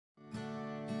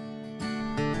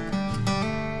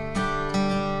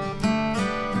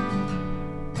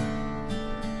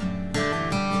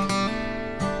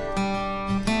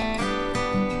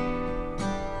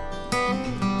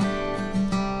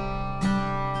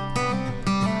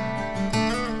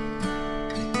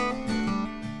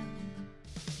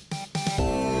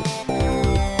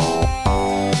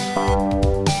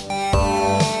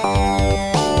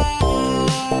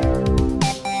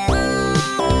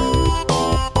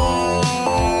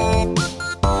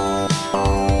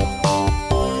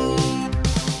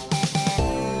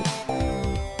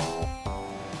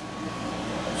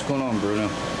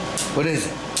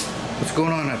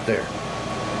up there?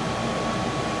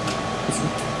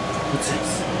 What's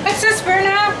this? What's this,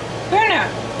 Bruno? Bruno!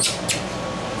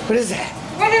 What is that?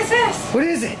 What is this? What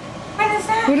is it? What is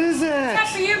that? What is Is that that?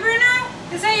 for you, Bruno?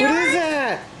 Is that yours? What is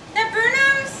that? That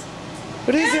Bruno's?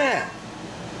 What is that?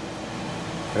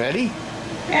 Ready?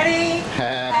 Ready?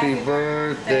 Happy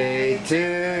birthday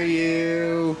to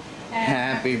you.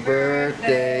 Happy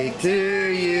birthday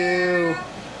to you.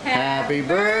 Happy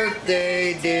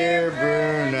birthday, dear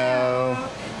Bruno.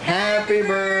 Happy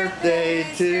birthday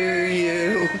to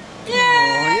you. Yay!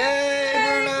 Oh, yay,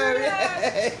 Bruno!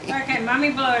 Yay! Okay,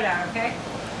 mommy blow it out, okay?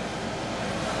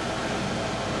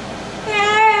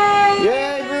 Yay!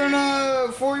 Yay,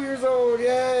 Bruno! 4 years old,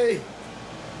 yay!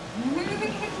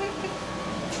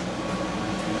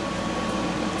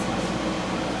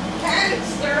 That is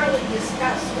thoroughly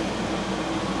disgusting.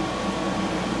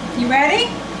 You ready?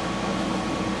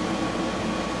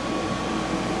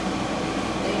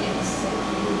 They didn't say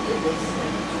you did this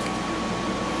thing.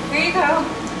 Here you go.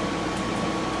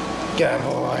 Good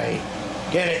boy.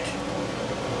 Get it.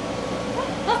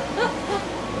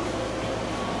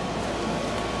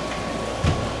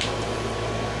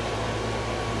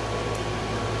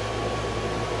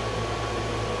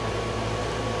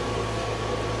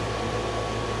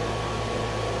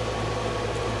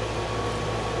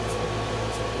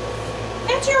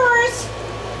 That's yours.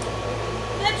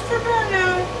 That's for Bruno.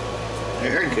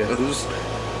 There it goes.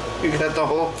 You got the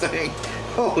whole thing.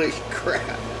 Holy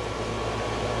crap.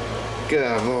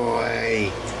 Good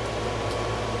boy.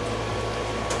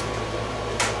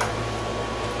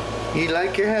 You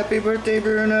like your happy birthday,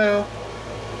 Bruno?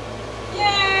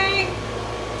 Yay!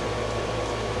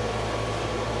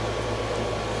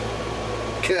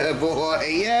 Good boy.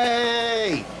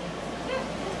 Yay!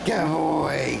 Good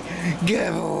boy.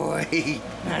 Good boy.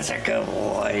 That's a good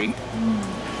boy.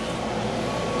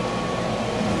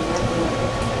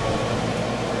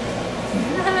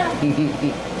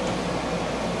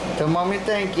 Tell mommy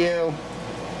thank you.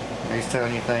 He's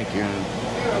telling you thank you.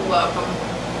 You're welcome.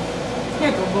 You're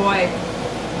a good boy.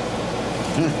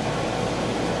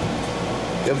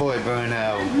 Good boy,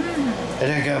 Bruno.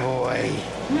 And a good boy.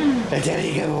 A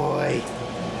daddy good boy.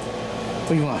 What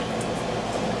do you want?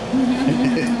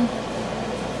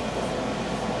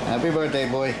 Happy birthday,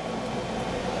 boy.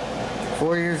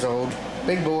 4 years old.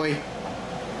 Big boy.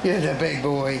 You're the big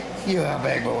boy. You're a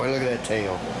big boy. Look at that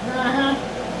tail. Uh-huh.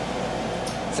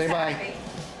 Say bye.